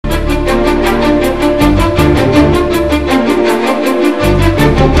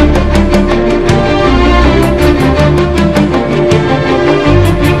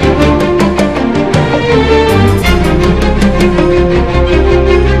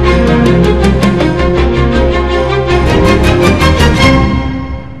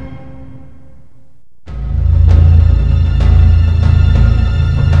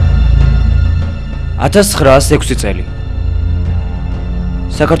1906 წელი.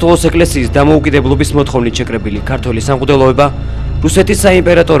 საქართველოს ეკლესიის დამოუკიდებლობის მოთხოვნით შეკრებილი ქართული სამღვდელოება რუსეთის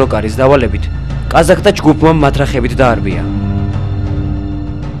საიმპერატორო კარის დავალებით კაზაკთა ჯგუფმა მათრახებით დაარბია.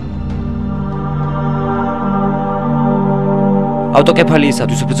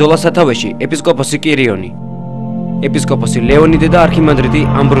 ავტოკეფალიისათვის ბრძოლას სათავეში ეპისკოპოსი კირიონი, ეპისკოპოსი ლეონიდე და არქიმადრიტი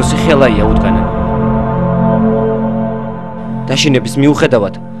ამბროსი ხელაია უდგნენ. დაშინების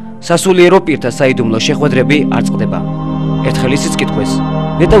მიუხედავად სასულიერო პირთა საიდუმლო შეხვედრები არ წყდება. ერთხელ ისიც კითხვეს,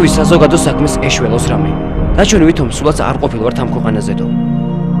 ნეტავის საზოგადო საქმეს ეშველოს რამე. და ჩვენ ვითომ სულაც არ ყოფილვართ ამ ქვეყანაზედო.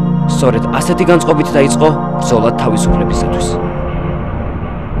 სწორედ ასეთი განწყობით დაიწყო ბრძოლა თავისუფლებისათვის.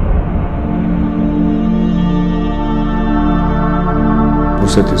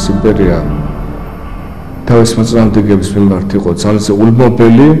 რუსეთის იმპერია თავის მოწინააღმდეგეების მიმართ იყო ძალზე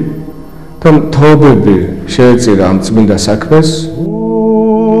ულმობელი და თაობები შეეწირა ამ წმინდა საქმეს.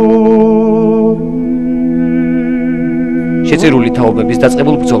 შეწირული თაობების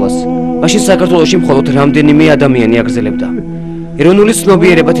დაწყებულ ბრძოლას მაშინ საქართველოში მხოლოდ რამდენიმე ადამიანი აგრძელებდა. ეროვნული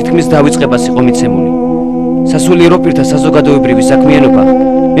ცნობიერება თითქმის დავიწყებას იყო მიცემული. სასულიერო პირთა საზოგადოებრივი საქმიანობა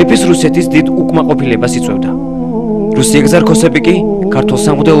მეფის რუსეთის დიდ უკმაყოფილებას იწვევდა. რუსი ეგზარქოსები კი ქართულ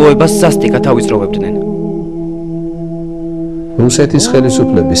სამღვდელოებას სასტიკად ავიწროვებდნენ. რუსეთის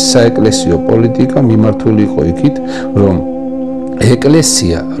ხელისუფლების საეკლესიო პოლიტიკა მიმართული იყო იქით, რომ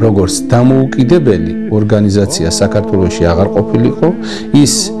ეკლესია როგორც დამოუკიდებელი ორგანიზაცია საქართველოში აღარ ყოფილიყო,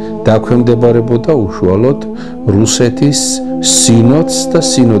 ის დაქვემდებარებოდა უშუალოდ რუსეთის სინოდს და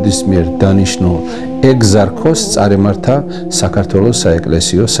სინოდის მიერ დანიშნულ ეგზარქოსს წარემართა საქართველოს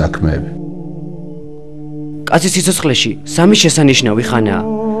საეკლესიო საქმეები. კაცის სიცოცხლეში სამი შესანიშნავი ხანაა: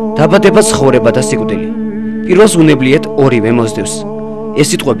 დაბადება, ცხოვრება და სიკვდილი. პირველს უნებლიეთ ორივე მოსდევს. ეს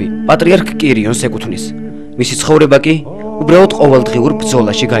სიტყვები პატრიარქ კირიონს ეკუთვნის. მისი ცხოვრება კი უბრალოდ ყოველდღიურ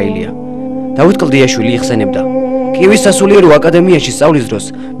ბრძოლაში გაელია. დავით კლდიაშვილი იხსენებდა: კიევის სასულიერო აკადემიაში სწავლის დროს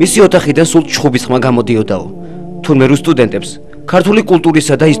მისი ოთახიდან სულ ჩხუბისხმა გამოდიოდაო. თურმე რუს სტუდენტებს ქართული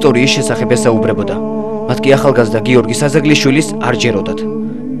კულტურისა და ისტორიის შესახებ ესაუბრებოდა. მათ კი ახალგაზრდა გიორგი საზაგლიშვილის არ ჯეროდათ.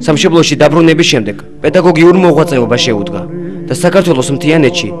 სამშობლოში დაბრუნების შემდეგ პედაგოგიურ მოღვაწეობა შეუდგა და საქართველოს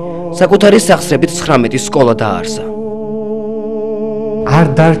მთიანეთში საკუთარი სახსრებით 19 სკოლა დააარსა. არ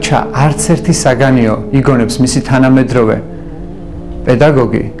დარჩა არც ერთი საგანიო, იგონებს მისი თანამედროვე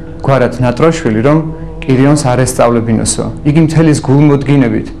პედაგოგი გვარად ნატროშვილი, რომ კირიონს არ ესწავლებინოსო. იგი მთელის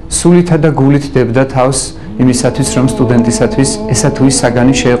გულმოდგინებით, სულითა და გულით დებდა თავს იმისათვის, რომ სტუდენტისათვის ესა თუ ის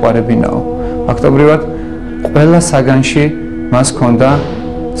საგანი შეეყვარებინაო. ფაქტობრივად, ყველა საგანში მას ჰქონდა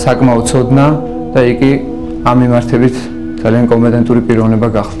საკმაო ცოდნა და იგი ამ მიმართებით ძალიან კომპეტენტური პიროვნება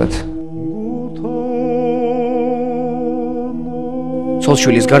გახლდათ.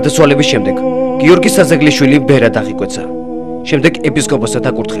 ცოლშვილის გარდაცვალების შემდეგ გიორგი საზაგლიშვილი ბერად აღიკვეცა. შემდეგ ეპისკოპოსად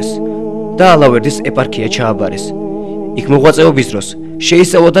აკურთხეს და ალავერდის ეპარქია ჩააბარეს. იქ მოღვაწეობის დროს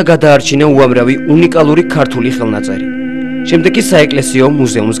შეისწავლა და გადაარჩინა უამრავი უნიკალური ქართული ხელნაწერი. შემდეგ კი საეკლესიო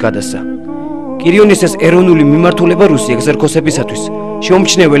მუზეუმს გადასცა. კირიონის ეს ეროვნული მიმართულება რუსი ეგზარქოსებისათვის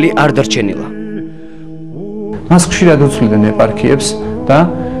შეუმჩნეველი არ დარჩენილა. მას ხშირად უცვლიდნენ ეპარქიებს და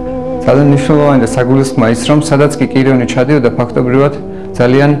ძალიან მნიშვნელოვანი და საგულისხმოა ის, რომ სადაც კი კირიონი ჩადიოდა, ფაქტობრივად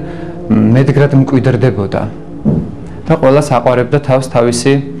ძალიან მედგრად მკვიდრდებოდა და ყველას აყვარებდა თავს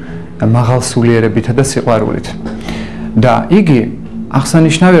თავისი მაღალსულიერებითა და სიყვარულით. და იგი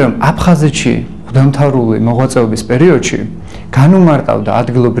აღსანიშნავია, რომ აფხაზეთში ღვთამთავრული მოღვაწეობის პერიოდში განუმარტავდა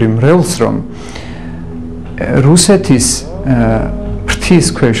ადგილობრივ მრევლს, რომ რუსეთის ფრთის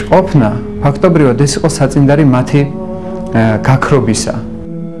ქვეშ ყოფნა ფაქტობრივად ეს იყო საწინდარი მათი გაქრობისა.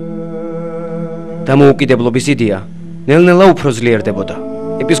 დამოუკიდებლობის იდეა ნელ-ნელა უფრო ძლიერდებოდა.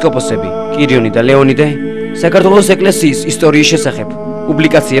 ეპისკოპოსები კირიონი და ლეონიდე საქართველოს ეკლესიის ისტორიის შესახებ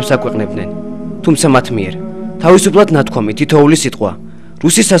პუბლიკაციებს აქვეყნებდნენ. თუმცა მათ მიერ თავისუფლად ნათქვამი თითოეული სიტყვა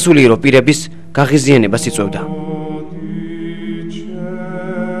რუსის სასულიერო პირების გაღიზიანებას იწვევდა.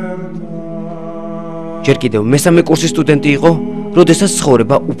 ჯერ კიდევ მესამე კურსის სტუდენტი იყო, როდესაც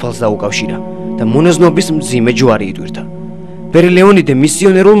ცხოვრება უფალს დაუკავშირა და მონაზვნობის მძიმე ჯვარი იტვირთა. მერე ლეონიდე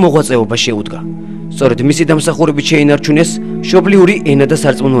მისიონერულ მოღვაწეობას შეუდგა. სწორედ მისი დამსახურებით შეინარჩუნეს მშობლიური ენა და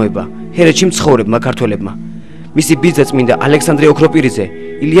სარწმუნოება ჰერეთში მცხოვრებმა ქართველებმა. მისი ბიძა წმინდა ალექსანდრე ოქროპირიძე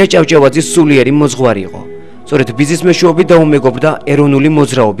ილია ჭავჭავაძის სულიერი მოძღვარი იყო. სწორედ ბიძის მეშვეობით დაუმეგობრდა ეროვნული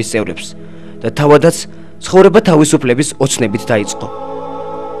მოძრაობის წევრებს და თავადაც ცხოვრება თავისუფლების ოცნებით დაიწყო.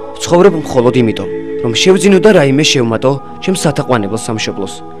 ვცხოვრობ მხოლოდ იმიტომ, რომ შევძინო და რაიმე შევმატო ჩემს სათაყვანებელ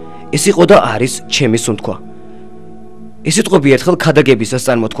სამშობლოს. ეს იყო და არის ჩემი სუნთქვა. ეს სიტყვები ერთხელ ქადაგებისას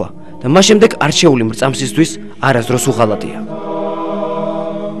წარმოთქვა და მას შემდეგ არჩეული მრწამსისთვის არასდროს უღალატია.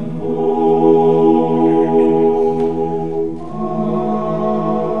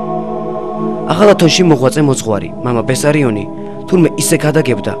 ახალ ათონში მოღვაწე მოძღვარი მამა ბესარიონი თურმე ისე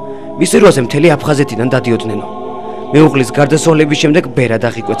გადაგებდა მის როაზე მთელი აფხაზეთიდან დადიოდნენ. მეუღლის გარდაცვალების შემდეგ ბერა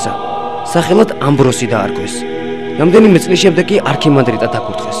დაღიკვეცა. სახელად ამბროსი დაარქვეს. რამდენიმე წლის შემდეგ კი არქიმადრიტად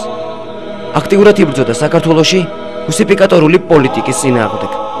დაკურთხეს. აქტიურად იბრძოდა საქართველოში რუსიფიკატორული პოლიტიკის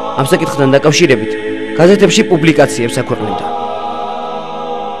წინააღმდეგ. ამ საკითხთან დაკავშირებით გაზეთებში პუბლიკაციებს აქვეყნებდა.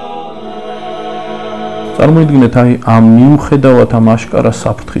 წარმოიდგინეთ, ამ მიუხედავად ამ აშკარა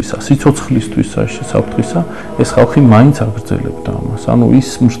საფრთხისა, სიცოცხლისთვის საფრთხისა, ეს ხალხი მაინც აგრძელებდა ამას. ანუ ის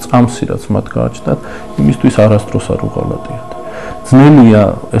მრწამსი, რაც მათ გააჩნდათ, იმისთვის არასდროს არ უღალატიათ. ძნელია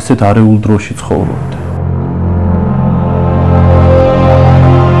ესეთ არეულ დროში ცხოვრობდე.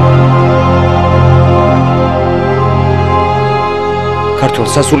 ქართულ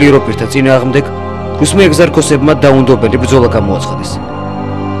სასულიერო პირთა წინააღმდეგ რუსმა ეგზარქოსებმა დაუნდობელი ბრძოლა გამოაცხადეს.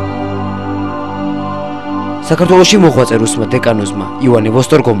 საქართველოში მოღვაწე რუსმა დეკანოზმა ივანე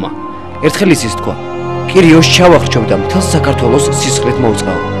ვოსტორგოვმა ერთხელ ისიც თქვა: კირიონს ჩავახრჩობდა მთელ საქართველოს სისხლით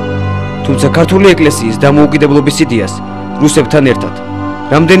მოუწყაო. თუმცა ქართული ეკლესიის დამოუკიდებლობის იდეას რუსებთან ერთად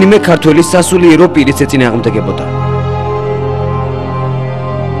რამდენიმე ქართველი სასულიერო პირიც ეწინააღმდეგებოდა.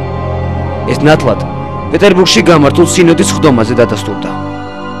 ეს ნათლად პეტერბურგში გამართულ სინოდის ხდომაზე დადასტურდა.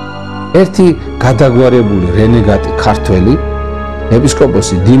 ერთი გადაგვარებული რენეგატი ქართველი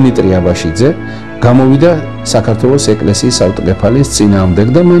ეპისკოპოსი დიმიტრი აბაშიძე გამოვიდა საქართველოს ეკლესიის ავტოკეფალიის წინააღმდეგ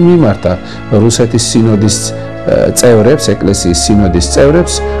და მან მიმართა რუსეთის სინოდის წევრებს, ეკლესიის სინოდის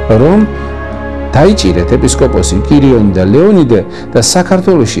წევრებს, რომ დაიჭირეთ ეპისკოპოსი კირიონი და ლეონიდე და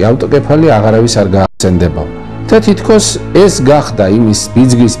საქართველოში ავტოკეფალი აღარავის არ გაახსენდება. და თითქოს ეს გახდა იმის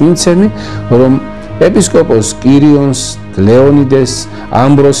ბიძგის მიმცემი, რომ ეპისკოპოს კირიონს, ლეონიდეს,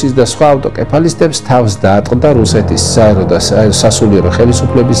 ამბროსის და სხვა ავტოკეფალისტებს თავს დაატყდა რუსეთის საერო და სასულიერო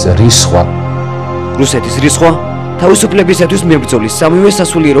ხელისუფლების რისხვა. რუსეთის რისხვა თავისუფლებისათვის მებრძოლის სამივე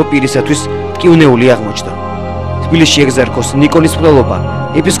სასულიერო პირისათვის მტკივნეული აღმოჩნდა. თბილისში ეგზარქოს ნიკოლის მკვლელობა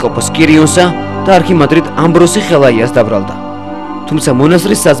ეპისკოპოს კირიონსა და არქიმადრიტ ამბროსი ხელაიას დაბრალდა. თუმცა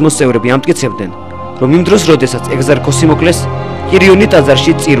მონასტრის საძმოს წევრები ამტკიცებდნენ, რომ იმ დროს, როდესაც ეგზარქოსი მოკლეს, კირიონი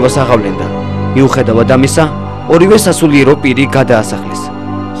ტაძარში წირვას აღავლენდა. მიუხედავად ამისა, ორივე სასულიერო პირი გადაასახლეს,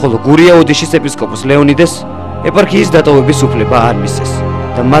 ხოლო გურია ოდიშის ეპისკოპოს ლეონიდეს ეპარქიის დატოვების უფლება არ მისცეს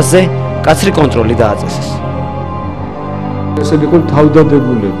და მასზე კაცრი კონტროლი დააწესეს. ესენი იყო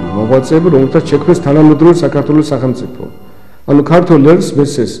თავდადებულები, მოღვაწეები, რომელთაც შექმნეს თანამედროვე საქართველოს სახელმწიფო. ანუ ქართულ ერს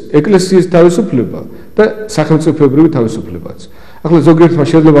მისცეს ეკლესიის თავისუფლება და სახელმწიფოებრივი თავისუფლებაც. ახლა ზოგიერთმა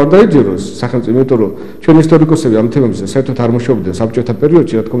შეიძლება არ დაიჯეროს სახელმწიფო, იმიტომ რომ ჩვენ ისტორიკოსები ამ თემებზე საერთოდ არ მუშაობდნენ საბჭოთა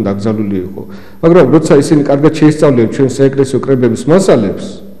პერიოდში, რა თქმა უნდა, დაკრძალული იყო. მაგრამ როცა ისინი კარგად შეისწავლიან ჩვენ საეკლესიო კრებების მასალებს,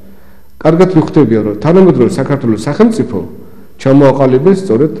 კარგად მიხვდებიან, რომ თანამედროვე საქართველოს სახელმწიფო ჩამოაყალიბეს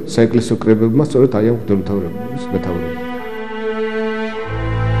სწორედ საეკლესიო კრებებმა, სწორედ აი ამ მღვდელმთავრების მეთაურობით.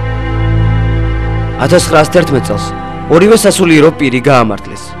 1911 წელს ორივე სასულიერო პირი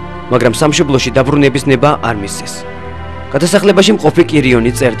გაამართლეს, მაგრამ სამშობლოში დაბრუნების ნება არ მისცეს. გადასახლებაში მყოფი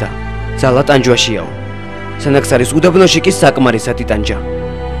კირიონი წერდა: ძალა ტანჯვაშიაო. სანაქსარის უდაბნოში კი საკმარისად იტანჯა.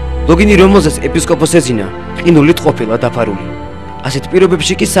 ლოგინი, რომელზეც ეპისკოპოსი ეძინა, ყინულით ყოფილა დაფარული. ასეთ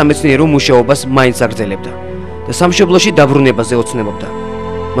პირობებში კი სამეცნიერო მუშაობას მაინც აგრძელებდა და სამშობლოში დაბრუნებაზე ოცნებობდა.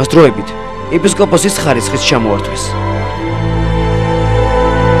 მას დროებით ეპისკოპოსის ხარისხის ჩამოართვეს.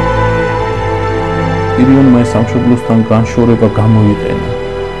 კირიონმა ეს სამშობლოსთან განშორება გამოიყენა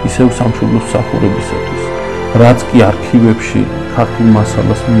ისევ სამშობლოს მსახურებისათვის, რაც კი არქივებში ქართულ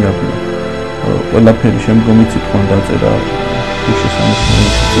მასალას მიაგნო. ყველაფერი შემდგომი წითხვან დაწერა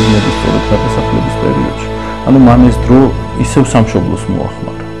შესანიშნავი სწორედ გადასახლების პერიოდში. ანუ მან ეს დრო ისევ სამშობლოს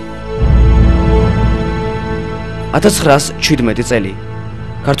მოახმარა. 1917 წელი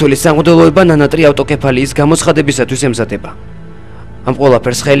ქართული სამღვდელოება ნანატრი ავტოკეფალიის გამოცხადებისათვის ემზადება. ამ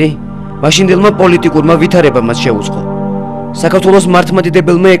ყველაფერს ხელი მაშინდელმა პოლიტიკურმა ვითარებამაც შეუწყო. საქართველოს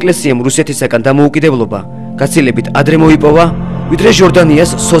მართლმადიდებელმა ეკლესიამ რუსეთისაგან დამოუკიდებლობა გაცილებით ადრე მოიპოვა, ვიდრე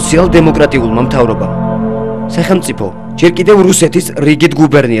ჟორდანიას სოციალ-დემოკრატიულმა მთავრობამ. სახელმწიფო ჯერ კიდევ რუსეთის რიგით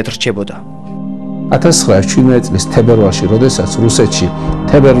გუბერნიად რჩებოდა. 1917 წლის თებერვალში, როდესაც რუსეთში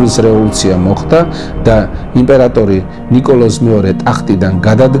თებერვლის რევოლუცია მოხდა და იმპერატორი ნიკოლოზ მეორე ტახტიდან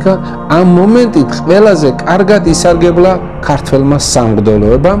გადადგა, ამ მომენტით ყველაზე კარგად ისარგებლა ქართველმა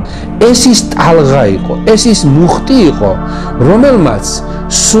სამღვდელოებამ. ეს ის ტალღა იყო, ეს ის მუხტი იყო, რომელმაც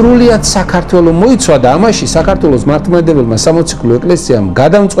სრულიად საქართველო მოიცვა და ამაში საქართველოს მართლმადიდებელმა სამოციქულო ეკლესიამ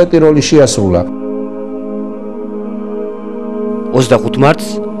გადამწყვეტი როლი შეასრულა. 25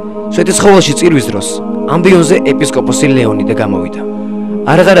 მარტს სვეტიცხოველში წირვის დროს ამბიონზე ეპისკოპოსი ლეონიდე გამოვიდა.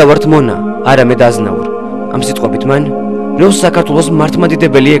 არაღარა ვართ მონა, არამედ აზნაურ. ამ სიტყვებით მან როლს საქართველოს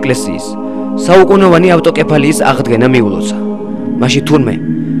მართლმადიდებელი ეკლესიის საუკუნოვანი ავტოკეფალიის აღდგენა მიულოცა. მაშინ თურმე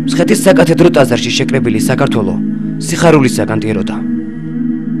მცხეთის საკათედრო ტაძარში შეკრებილი საქართველო სიხარულისაგან ტიროდა.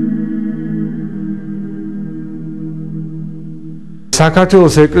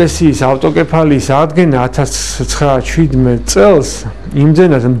 საქართველოს ეკლესიის ავტოკეფალიის ადგენა 1917 წელს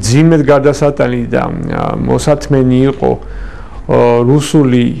იმდენად მძიმედ გადასატანი და მოსათმენი იყო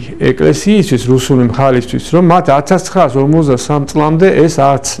რუსული ეკლესიისთვის, რუსული მხარისთვის, რომ მათ 1953 წლამდე ეს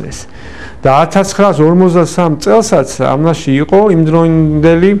ააცნეს. და 1953 წელსაც ამაში იყო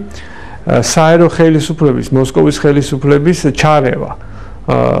იმდროინდელი საერო ხელისუფლების, მოსკოვის ხელისუფლების ჩარევა.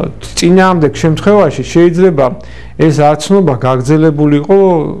 წინააღმდეგ შემთხვევაში შეიძლება ეს აცნობა გაგრძელებულიყო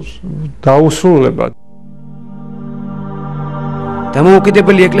დაუსრულებლად.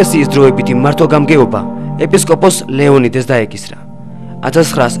 დამოუკიდებელი ეკლესიის დროებითი მართვა-გამგეობა ეპისკოპოს ლეონიდეს დაეკისრა.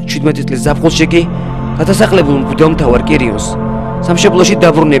 1917 წლის ზაფხულში კი გადასახლებულ მღვდელმთავარ კირიონს სამშობლოში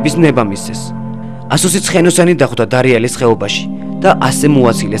დაბრუნების ნება მისცეს. 120 ცხენოსანი დახვდა დარიალის ხეობაში და ასე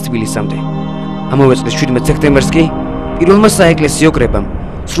მოაცილეს თბილისამდე. ამავე წლის 17 სექტემბერს კი პირველმა საეკლესიო კრებამ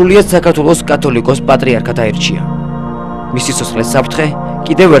სრულიად საქართველოს კათოლიკოს პატრიარქად აირჩია. მისი სიცოცხლის საფრთხე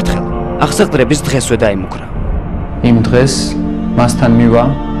კიდევ ერთხელ აღსაყდრების დღესვე დაემუქრა. იმ დღეს მასთან მივა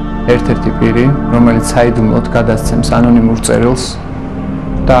ერთ-ერთი პირი, რომელიც საიდუმლოდ გადასცემს ანონიმურ წერილს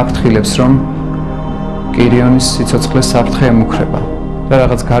და აფრთხილებს, რომ კირიონის სიცოცხლის საფრთხე ემუქრება და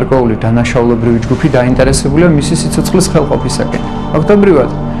რაღაც გარკვეული დანაშაულებრივი ჯგუფი დაინტერესებულია მისი სიცოცხლის ხელყოფისაკენ. ფაქტობრივად,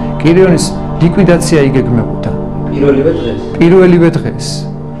 კირიონის ლიკვიდაცია იგეგმებოდა პირველივე დღეს.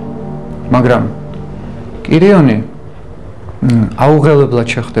 მაგრამ კირიონი აუღელებლად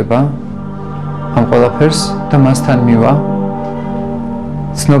შეხვდება ამ ყველაფერს და მასთან მივა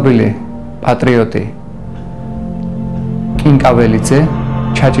ცნობილი პატრიოტი კინკაველიძე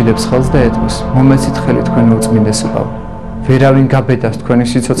ჩაჭიდებს ხელს და ეთმოს: მომეცით ხელი თქვენი უწმინდესობავ, ვერავინ გაბედავს თქვენი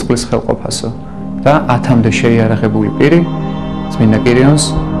სიცოცხლის ხელყოფასო და 10-მდე შეიარაღებული პირი წმინდა კირიონს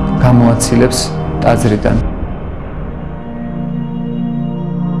გამოაცილებს ტაძრიდან.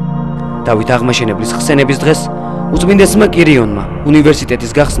 დავით აღმაშენებლის ხსენების დღეს უწმინდესმა კირიონმა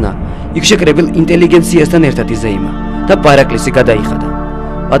უნივერსიტეტის გახსნა იქ შეკრებილ ინტელიგენციასთან ერთად იზეიმა და პარაკლისი გადაიხადა.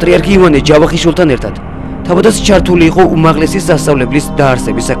 პატრიარქი ივანე ჯავახიშვილთან ერთად თავადაც ჩართული იყო უმაღლესი სასწავლებლის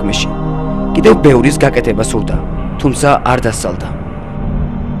დაარსების საქმეში. კიდევ ბევრის გაკეთება სურდა, თუმცა არ დასწალდა.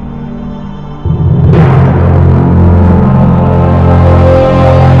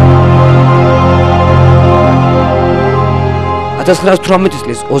 და 1918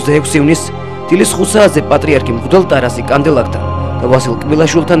 წლის 26 ივნისს დილის 5 საათზე პატრიარქი მღვდელ ტარასი კანდელაკთან და ვასილ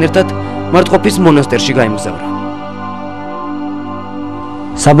კბილაშვილთან ერთად მარტყოფის მონასტერში გაემგზავრა.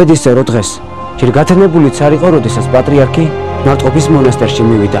 საბედისწერო დღეს ჯერ გათენებულიც არ იყო, როდესაც პატრიარქი მარტყოფის მონასტერში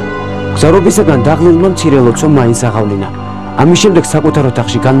მივიდა. გზავრობისაგან დაღლილმა მცირე ლოცვა მაინც აღავლინა. ამის შემდეგ საკუთარ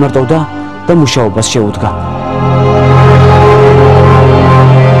ოთახში განმარტოვდა და მუშაობას შეუდგა.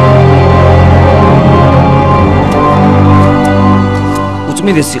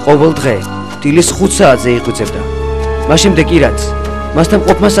 უწმინდესი ყოველ დღე დილის 5 საათზე იღვიძებდა. მას შემდეგ კი რაც მასთან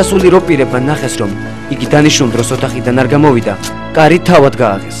მყოფმა სასულიერო პირებმა ნახეს, რომ იგი დანიშნულ დროს ოთახიდან არ გამოვიდა, კარი თავად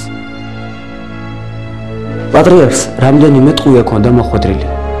გააღეს. პატრიარქს რამდენიმე ტყუია ჰქონდა მოხვედრილი,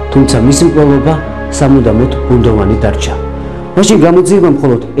 თუმცა მისი მკვლელობა სამუდამოდ ბუნდოვანი დარჩა. მაშინ გამოძიება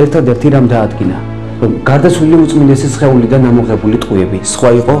მხოლოდ ერთადერთი რამ დაადგინა, რომ გარდაცვლილი უწმინდესის სხეულიდან ამოღებული ტყუები სხვა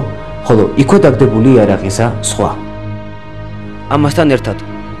იყო, ხოლო იქვე დაგდებული იარაღისა სხვა. ამასთან ერთად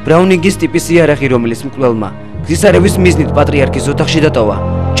ბრაუნინგის ტიპის იარაღი, რომელიც მკვლელმა გზისარევის მიზნით პატრიარქის ოთახში დატოვა,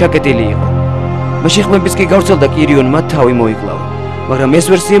 ჩაკეტილი იყო. მაშინ ხმების კი გავრცელდა კირიონმა თავი მოიკლავა, მაგრამ ეს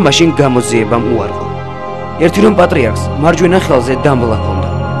ვერსია მაშინ გამოძიებამ უარყო. ერთი რომ პატრიარქს მარჯვენა ხელზე დამბლა ჰქონდა.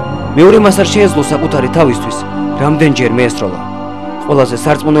 მეორე მას არ შეეძლო საკუთარი თავისთვის რამდენჯერმე ესროლა. ყველაზე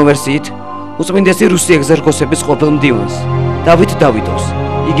სარწმუნო ვერსიით უწმინდესი რუსი ეგზარქოსების ყოფილ მდივანს დავით დავითოვს,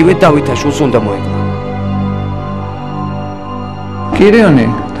 იგივე დავითაშვილს უნდა მოეკლა. კირიონი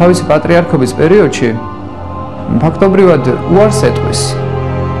თავისი პატრიარქობის პერიოდში ფაქტობრივად უარს ეტყვის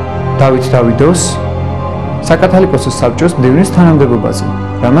დავით დავითოვს საკათალიკოსოს საბჭოს მდივნის თანამდებობაზე,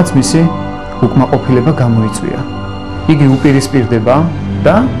 რამაც მისი უკმაყოფილება გამოიწვია. იგი უპირისპირდება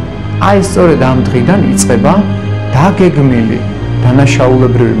და აი სწორედ ამ დღიდან იწყება დაგეგმილი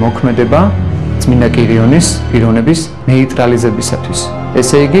დანაშაულებრივი მოქმედება წმინდა კირიონის პიროვნების ნეიტრალიზებისათვის,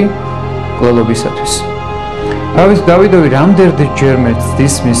 ესე იგი მკვლელობისათვის. დავით დავითოვი რამდენჯერმე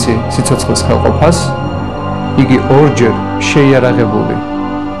ცდის მისი სიცოცხლის ხელყოფას, იგი ორჯერ შეიარაღებული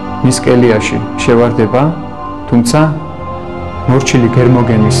მის კელიაში შევარდება, თუმცა მორჩილი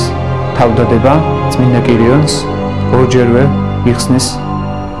გერმოგენის თავდადება წმინდა კირიონს ორჯერვე იხსნის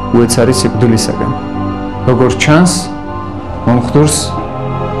უეცარი სიკვდილისაგან. როგორც ჩანს, მომხდურს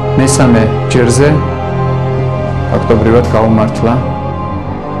მესამე ჯერზე ფაქტობრივად გაუმართლა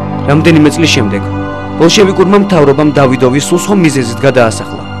რამდენიმე წლის შემდეგ ბოლშევიკურმა მთავრობამ დავიდოვი სულ სხვა მიზეზით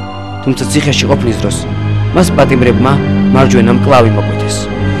გადაასახლა. თუმცა ციხეში ყოფნის დროს მას პატიმრებმა მარჯვენა მკლავი მოკვეთეს.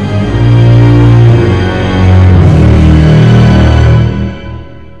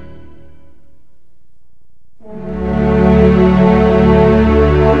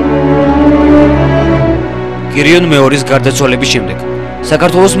 კირიონ მეორის გარდაცვალების შემდეგ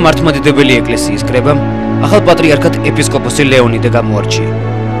საქართველოს მართლმადიდებელი ეკლესიის კრებამ ახალ პატრიარქად ეპისკოპოსი ლეონიდე გამოარჩია.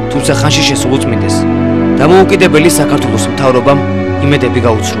 თუმცა ხანში შესულ უწმინდეს დამოუკიდებელი საქართველოს მთავრობამ იმედები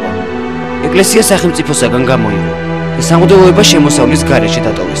გაუცრუა. ეკლესია სახელმწიფოსაგან გამოიღო და სამღვდელოება შემოსავლის გარეშე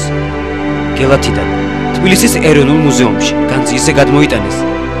დატოვეს. გელათიდან თბილისის ეროვნულ მუზეუმში განძიისზე გადმოიტანეს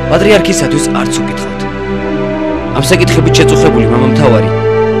პატრიარქისათვის არც უკითხავთ. ამ საკითხებით შეწუხებული მამამთავარი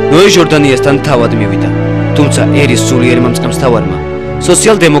ნოე ჟორდანიასთან თავად მივიდა, თუმცა ერის სულიერმა მწყემსთავარმა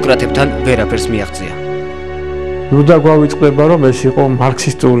სოციალ-დემოკრატებთან ვერაფერს მიაღწია. ნუ გვავიწყდება, რომ ეს იყო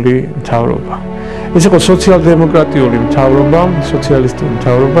მარქსისტული მთავრობა. ეს იყო სოციალ-დემოკრატიული მთავრობა, სოციალისტური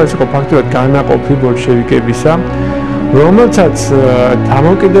მთავრობა, ეს იყო ფაქტობრივად განაყოფი ბოლშევიკებისა, რომელთაც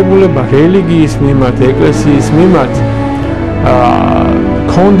დამოუკიდებულება რელიგიის მიმართ, ეკლესიის მიმართ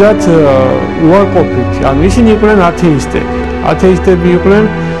ჰქონდათ უარყოფითი. ანუ ისინი იყვნენ ათეისტები. ათეისტები იყვნენ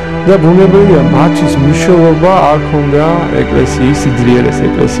და ბუნებრივია მათთვის მნიშვნელობა არ ჰქონდა ეკლესიის სიძლიერეს,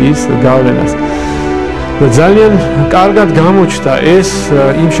 ეკლესიის გავლენას. და ძალიან კარგად გამოჩნდა ეს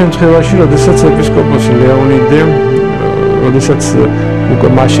იმ შემთხვევაში, როდესაც ეპისკოპოსი ლეონიდე, როდესაც უკვე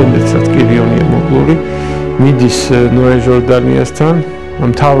მას შემდეგაც კირიონია მოკლული, მიდის ნოე ჟორდანიასთან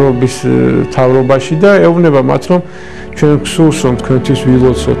მთავრობაში და ეუბნება მათ, რომ ჩვენ გსურს, რომ თქვენთვის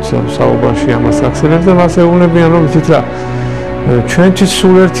ვილოცოთ საუბარში ამას ახსენებს და მას ეუბნებიან, რომ იცით რა, ჩვენთვის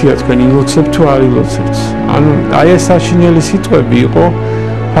სულ ერთია თქვენ ილოცებთ თუ არ ილოცებთ. ანუ აი ეს საშინელი სიტყვები იყო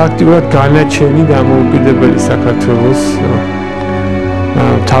ფაქტიურად განაჩენი დამოუკიდებელი საქართველოს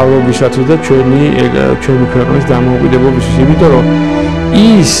მთავრობისათვის და ჩვენი ქვეყნის დამოუკიდებლობისთვის, იმიტომ რომ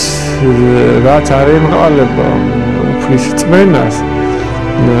ის რაც არ ემყალება უფლის წმენას,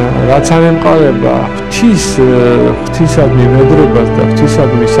 რაც არ ემყალება ღვთისადმი მედრობას და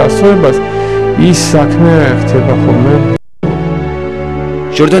ღვთისადმი სასწრებას, ის საქმე ხდება ხოლმე.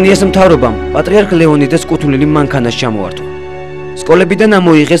 ჟორდანიას მთავრობამ პატრიარქ ლეონიდეს კუთვნილი მანქანას ჩამოართვა. სკოლებიდან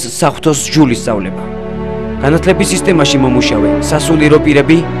ამოიღეს საღვთოს ჯულის სწავლება. განათლების სისტემაში მომუშავე სასულიერო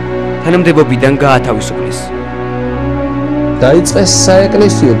პირები თანამდებობიდან გაათავისუფლეს. დაიწყეს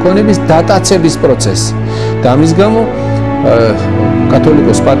საეკლესიო ქონების დატაცების პროცესი და ამის გამო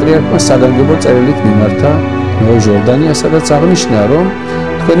კათოლიკოს პატრიარქმა საგანგებო წერილით მიმართა ნოე ჟორდანიას, სადაც აღნიშნა, რომ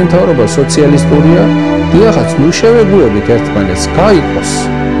თქვენი მთავრობა სოციალისტურია, დიახაც, ნუ შევეგუებით ერთმანეთს, გაიყოს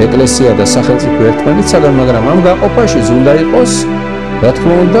ეკლესია და სახელმწიფო ერთმანეთსაგან, მაგრამ ამ გაყოფაში უნდა იყოს, რა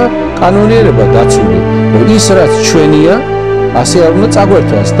თქმა უნდა, კანონიერება დაცული. ის რაც ჩვენია, ასე არ უნდა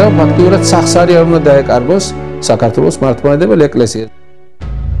წაგვერთვას და ფაქტიურად სახსარი არ უნდა დაეკარგოს საქართველოს მართლმადიდებელ ეკლესიას.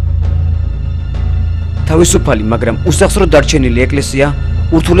 თავისუფალი, მაგრამ უსახსრო დარჩენილი ეკლესია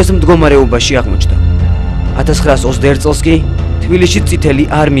ურთულეს მდგომარეობაში აღმოჩნდა. 1921 წელს კი თბილისში წითელი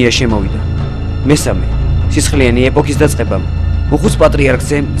არმია შემოვიდა. მესამე სისხლიანი ეპოქის დაწყებამ უხუც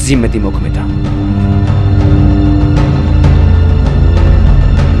პატრიარქზე მძიმედ იმოქმედა.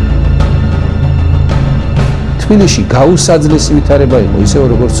 თბილისში გაუსაძლესი ვითარება იყო, ისევ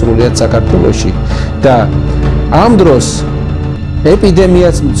როგორც სრულიად საქართველოში და ამ დროს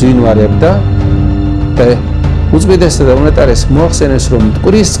ეპიდემიაც მძვინვარებდა და უწმიდესთა და უნეტარეს მოახსენეს, რომ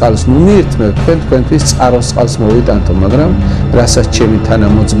მტკვრის წყალს ნუ მიირთმევთ, თქვენთვის წყაროს წყალს მოვიტანთო, მაგრამ რასაც ჩემი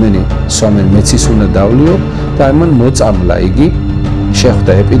თანამოძმენი სვამენ მეცის უნდა დავლიო და ამან მოწამლა იგი,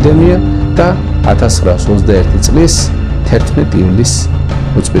 შეხვდა ეპიდემია და 1921 წლის 11 ივლისს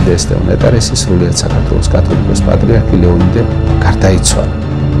უწმიდესთა და უნეტარესი სრულიად საქართველოს კათოლიკოს პატრიარქი ლეონიდე გარდაიცვალა.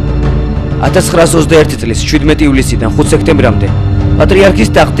 1921 წლის 17 ივლისიდან 5 სექტემბრამდე პატრიარქის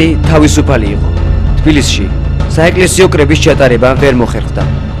ტახტი თავისუფალი იყო. თბილისში საეკლესიო კრების ჩატარება ვერ მოხერხდა.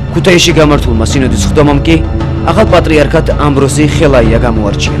 ქუთაისში გამართულმა სინოდის ხდომამ კი ახალ პატრიარქად ამბროსი ხელაია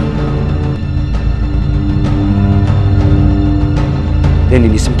გამოარჩია.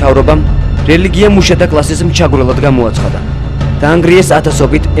 ლენინის მთავრობამ რელიგია მუშათა კლასის მჩაგვრელად გამოაცხადა. დაანგრიეს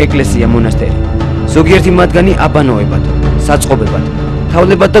ათასობით ეკლესია მონასტერი. ზოგიერთი მათგანი აბანოებად, საწყობებად,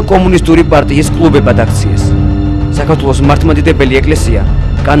 თავლებად და კომუნისტური პარტიის კლუბებად აქციეს. საქართველოს მართლმადიდებელი ეკლესია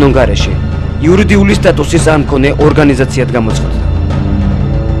კანონგარეშე იურიდიული სტატუსის არ მქონე ორგანიზაციად გამოცხადდა.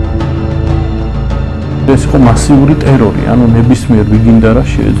 ეს იყო მასიური ტერორი, ანუ ნებისმიერ ვიგინდარას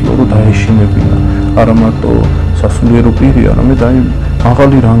შეეძლო რომ დაეშინებინა არა მარტო სასულიერო პირი, არამედ აი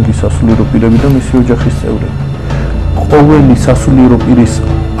მაღალი რანგის სასულიერო პირები და მისი ოჯახის წევრები. ყოველი სასულიერო პირის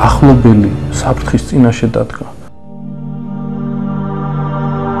ახლობელი საფრთხის წინაშე დადგა.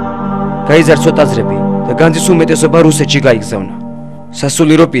 გაიზარცვა ტაძრები და განძის უმეტესობა რუსეთში გაიგზავნა.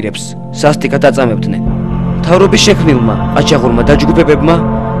 სასულიერო პირებს სასტიკად აწამებდნენ. მთავრობის შექმნილმა ყაჩაღურმა დაჯგუფებებმა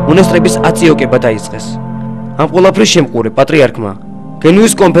მონასტრების აწიოკება დაიწყეს. ამ ყველაფრის შემყურე პატრიარქმა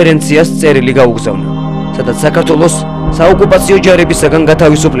გენუის კონფერენციას წერილი გაუგზავნა, სადაც საქართველოს საოკუპაციო ჯარებისაგან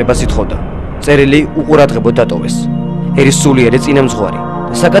გათავისუფლებას ითხოვდა. წერილი უყურადღებოდ დატოვეს. ერის სულიერი წინამძღვარი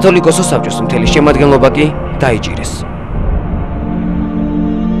და საკათოლიკოსო საბჭოს მთელი შემადგენლობა კი დაიჭირეს.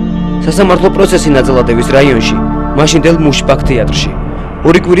 სასამართლო პროცესი ნაწილადების რაიონში, მაშინდელ მუშპაკ თეატრში,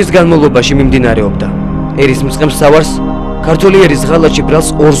 2 კვირის განმავლობაში მიმდინარეობდა. ერის მწყემსავარს ქართული ერის ღალატში ბრალს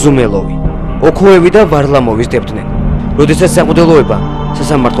ორზუმელოვი, ოქოევი და ვარლამოვის დებდნენ. როდესაც საყრდელოება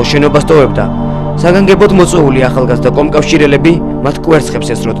სასამართლო შენობას ტოვებდა, საგანგებოდ მოწვეული ახალგაზრდა კომკავშირელები მათ კვერცხებს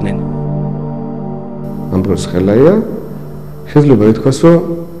ესროდნენ. ამბროსი ხელაია შეიძლება ითქვას, რომ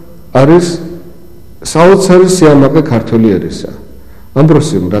არის საოცარი სიამაყე ქართული ერისა.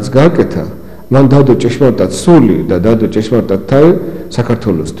 ამბროსიმ რაც გააკეთა, მან დადო ჭეშმარიტად სული და დადო ჭეშმარიტად თავი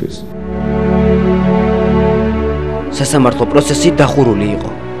საქართველოსთვის. სასამართლო პროცესი დახურული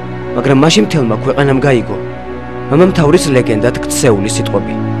იყო, მაგრამ მაშინ მთელმა ქვეყანამ გაიგო მამამთავრის ლეგენდად ქცეული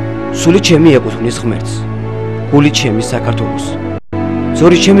სიტყვები. სული ჩემი ეკუთვნის ღმერთს, გული ჩემი საქართველოს.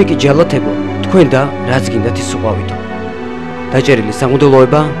 ზორი ჩემი კი ჯალათებო, თქვენ და რაც გინდათ ის უყავითო. დაჭერილი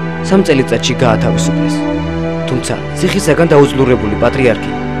სამღვდელოება 3 წელიწადში გაათავისუფლეს. თუმცა ციხისაგან დაუძლურებული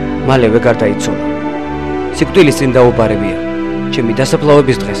პატრიარქი მალევე გარდაიცვალა. სიკვდილის წინ დაუბარებია, ჩემი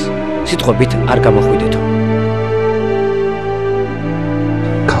დასაფლავების დღეს სიტყვებით არ გამოხვიდეთო.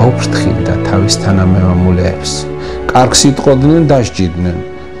 გაუფრთხილდა თავის თანამემამულეებს. კარგს იტყოდნენ, დასჯიდნენ.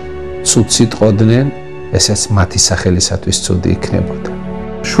 ცუდს იტყოდნენ, ესეც მათი სახელისათვის ცუდი იქნებოდა.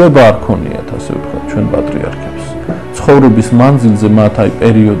 შვება არ ქონიათ, ასე ვთქვათ, ჩვენ პატრიარქებს. ცხოვრების მანძილზე მათ აი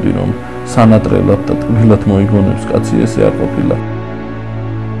პერიოდი, რომ სანატრელად და ტკბილად მოიგონებს კაცი, ესე არ ყოფილა.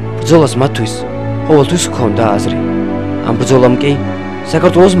 ბრძოლას მათთვის ყოველთვის ჰქონდა აზრი. ამ ბრძოლამ კი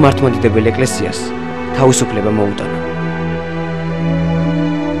საქართველოს მართლმადიდებელ ეკლესიას თავისუფლება მოუტანა.